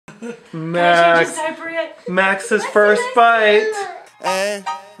Max's first bite. Ain't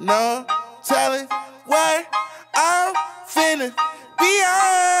no telling what I'm finna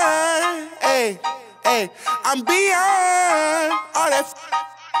beyond. Hey, hey, I'm beyond all that.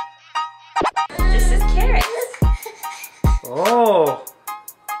 This is carrots. Oh.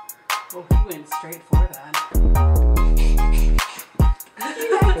 Well, he went straight for that. I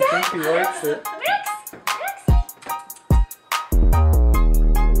think he likes it.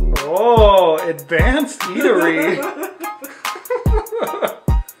 Oh, advanced eatery.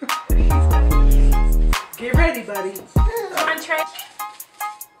 Get ready, buddy. Come on, Trey.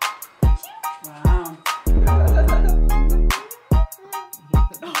 Wow.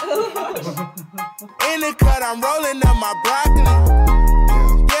 In the cut, I'm rolling up my broccoli.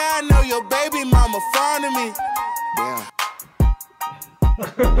 Yeah, I know your baby mama fond of me.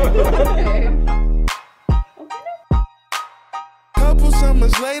 Couple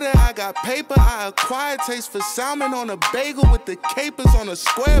summers later, I got paper. I acquired taste for salmon on a bagel with the capers on a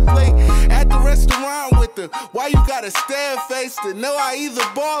square plate. At the restaurant with the why you got a stare face to know I either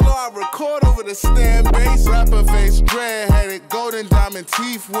ball or I record over the stand base. Rapper face, dread-headed, golden diamond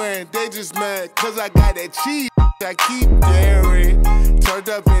teeth wearing. They just mad cause I got that cheese. I keep daring. Turned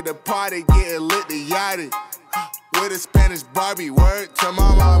up at the party, getting lit to yachty. With a Spanish Barbie, word to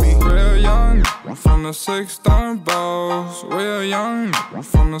my mommy. Real young, I'm from the 6 stone balls. Real young, I'm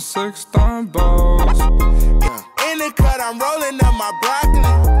from the 6 stone balls. In the cut, I'm rolling up my broccoli.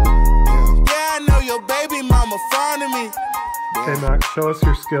 Yeah, I know your baby mama fond of me. Okay, Max, show us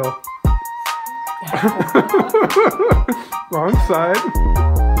your skill. Wrong side.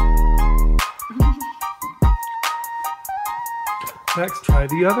 Max, try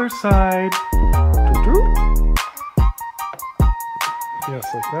the other side. Yes,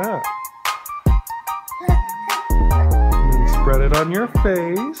 like that. And then spread it on your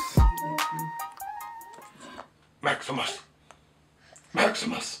face. Maximus.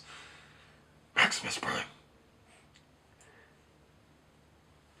 Maximus. Maximus Prime.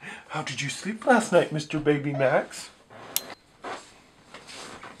 How did you sleep last night, Mr. Baby Max?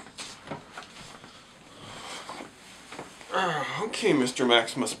 Okay, Mr.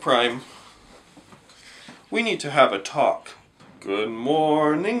 Maximus Prime. We need to have a talk. Good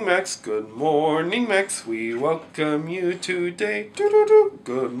morning, Max. Good morning, Max. We welcome you today. Doo-doo-doo.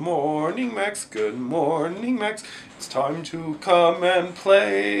 Good morning, Max. Good morning, Max. It's time to come and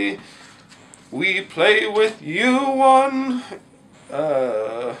play. We play with you on...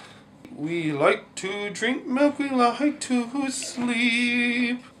 We like to drink milk. We like to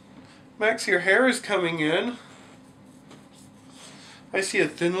sleep. Max, your hair is coming in. I see a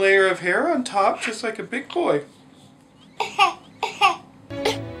thin layer of hair on top, just like a big boy.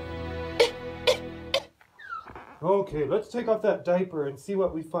 Okay, let's take off that diaper and see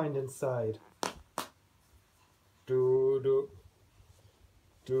what we find inside. Doo-doo.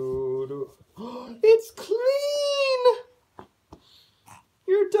 Doo-doo. It's clean!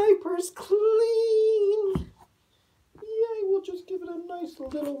 Your diaper's clean! Yay, we'll just give it a nice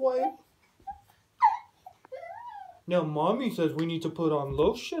little wipe. Now, Mommy says we need to put on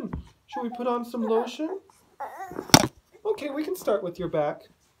lotion. Should we put on some lotion? Okay, we can start with your back.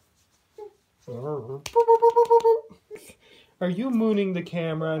 Are you mooning the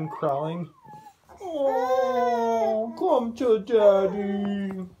camera and crawling? Oh, come to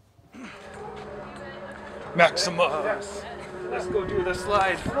Daddy. Maximus. Let's go do the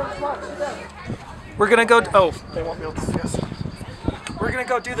slide. We're gonna go. Oh, they won't be able to see us. We're gonna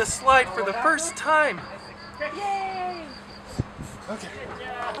go do the slide for the first time. Yay! Okay.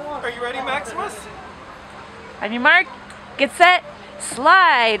 Are you ready, Maximus? On your mark, get set,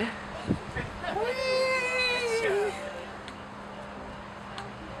 slide.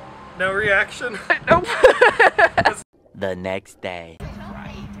 No reaction? Nope. The next day.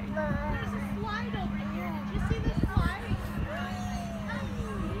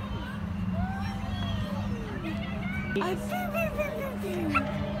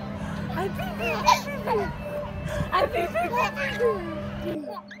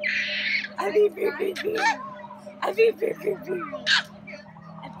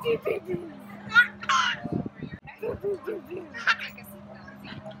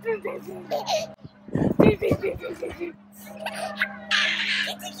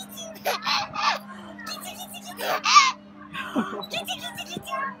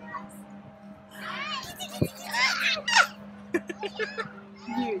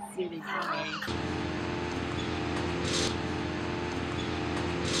 You silly boy.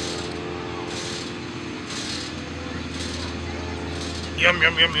 Yum,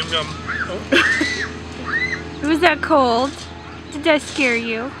 yum, yum, yum, yum. Was that cold? Did that scare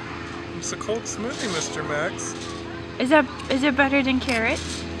you? It's a cold smoothie, Mr. Max. Is it better than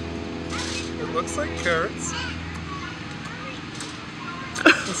carrots? It looks like carrots.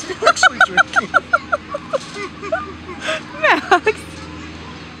 Is he actually drinking? Max!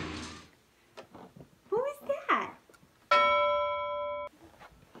 Who is that?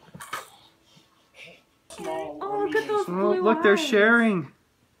 Oh, look at those Oh, blue look, they're eyes. sharing.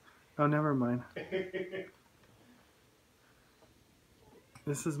 Oh, never mind.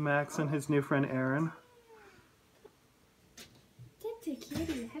 This is Max and his new friend Aaron. That's a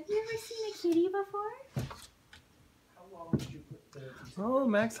kitty. Have you ever seen a kitty before? Oh,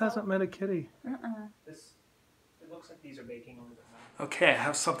 Max hasn't met a kitty. It looks like these are baking a little bit now. Okay, I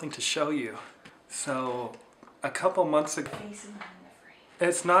have something to show you. So, a couple months ago... Face is not in the frame.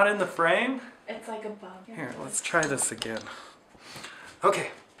 It's not in the frame? It's like above. Here, let's try this again.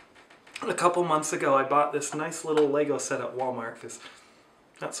 Okay, a couple months ago I bought this nice little Lego set at Walmart because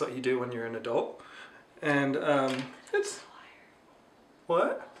that's what you do when you're an adult. And it's...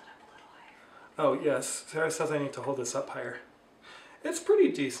 What? Oh yes, Sarah says I need to hold this up higher. It's pretty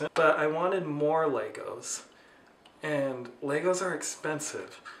decent, but I wanted more Legos. And Legos are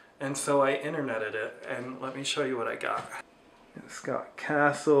expensive. And so I interneted it, and let me show you what I got. It's got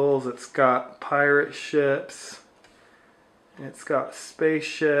castles, it's got pirate ships, it's got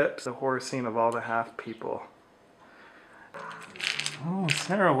spaceships, the horror scene of all the half people. Oh,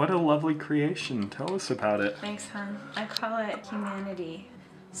 Sarah, what a lovely creation. Tell us about it. Thanks, hon. I call it Humanity.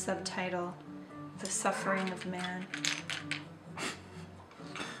 Subtitle, The Suffering of Man.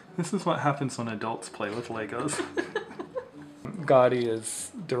 This is what happens when adults play with Legos. Gaudi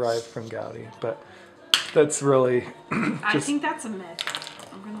is derived from Gaudi, but that's really I think that's a myth.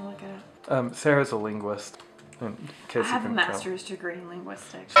 I'm gonna look it up. Sarah's a linguist. In case I have you a can master's degree in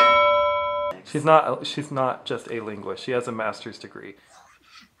linguistics. tell. She's not just a linguist. She has a master's degree.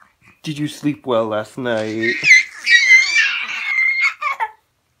 Did you sleep well last night?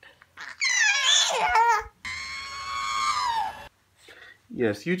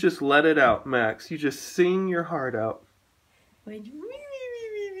 Yes, you just let it out, Max. You just sing your heart out.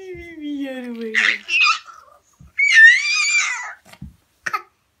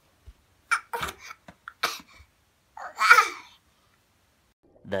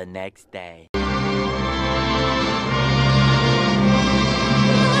 The next day.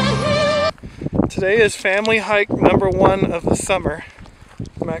 Today is family hike number 1 of the summer.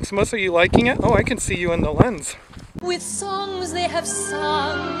 Maximus, are you liking it? Oh, I can see you in the lens. With songs they have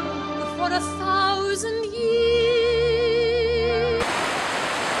sung for 1,000 years.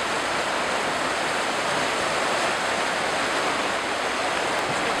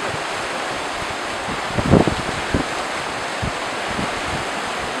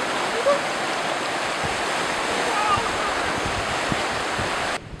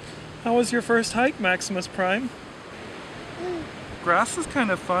 How was your first hike, Maximus Prime? Grass is kind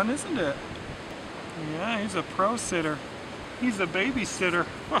of fun, isn't it? Yeah, he's a pro sitter. He's a babysitter.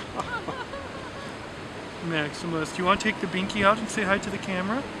 Maximus, do you want to take the binky out and say hi to the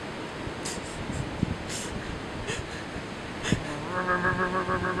camera?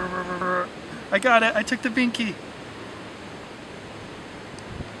 I got it. I took the binky.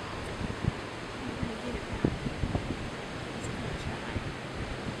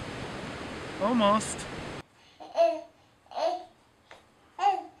 Almost.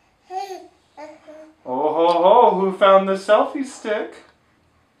 Oh ho ho, who found the selfie stick?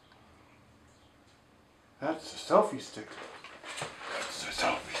 That's the selfie stick. That's the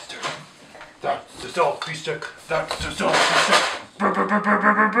selfie stick. That's the selfie stick. That's the selfie stick. Brr, brr, brr, brr,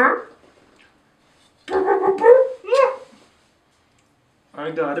 brr, brr, brr. Brr, brr, brr, brr.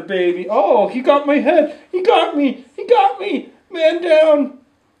 I got a baby. Oh, he got my head. He got me. He got me. Man down.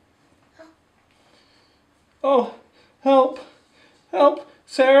 Oh, help. Help.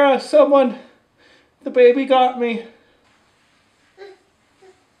 Sarah, someone. The baby got me.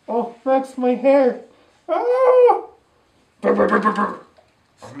 Oh, Max, my hair. Ah! Brr, brr, brr, brr, brr.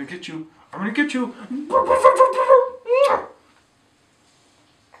 I'm gonna get you. I'm gonna get you. Brr, brr, brr,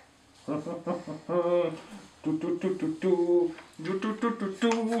 brr, brr. Do, do, do, do, do. Do, do, do, do,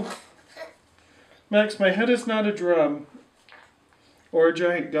 do. Max, my head is not a drum. Or a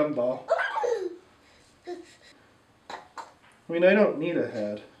giant gumball. I mean, I don't need a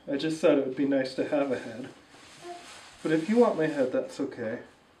head. I just thought it would be nice to have a head. But if you want my head, that's okay.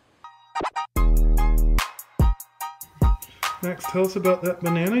 Max, tell us about that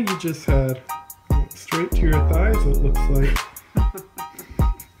banana you just had. Went straight to your thighs, it looks like.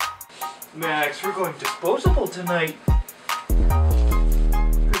 Max, we're going disposable tonight.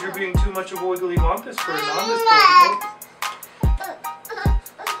 Because you're being too much of a wiggly wampus for a non-disposable.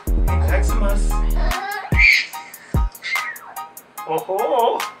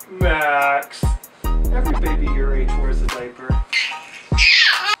 Oh, Max. Every baby your age wears a diaper.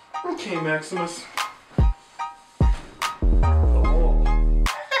 Okay, Maximus. Oh.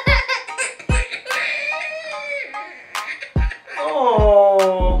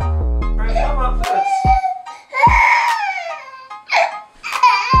 Oh. Alright, how about this?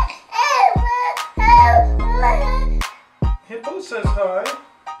 Hippo says hi.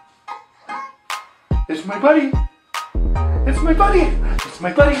 It's my buddy. It's my buddy. It's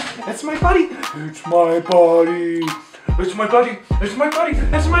my buddy. It's my buddy. It's my buddy. It's my buddy. It's my buddy.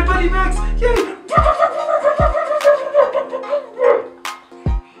 It's my buddy, Max. Yay.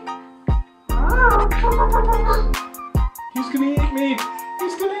 He's gonna eat me.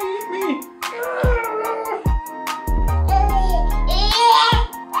 He's gonna eat me.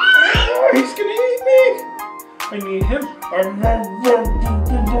 He's gonna eat me. I need him.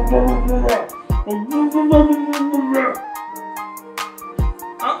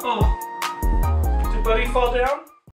 Uh-oh. Did Buddy fall down?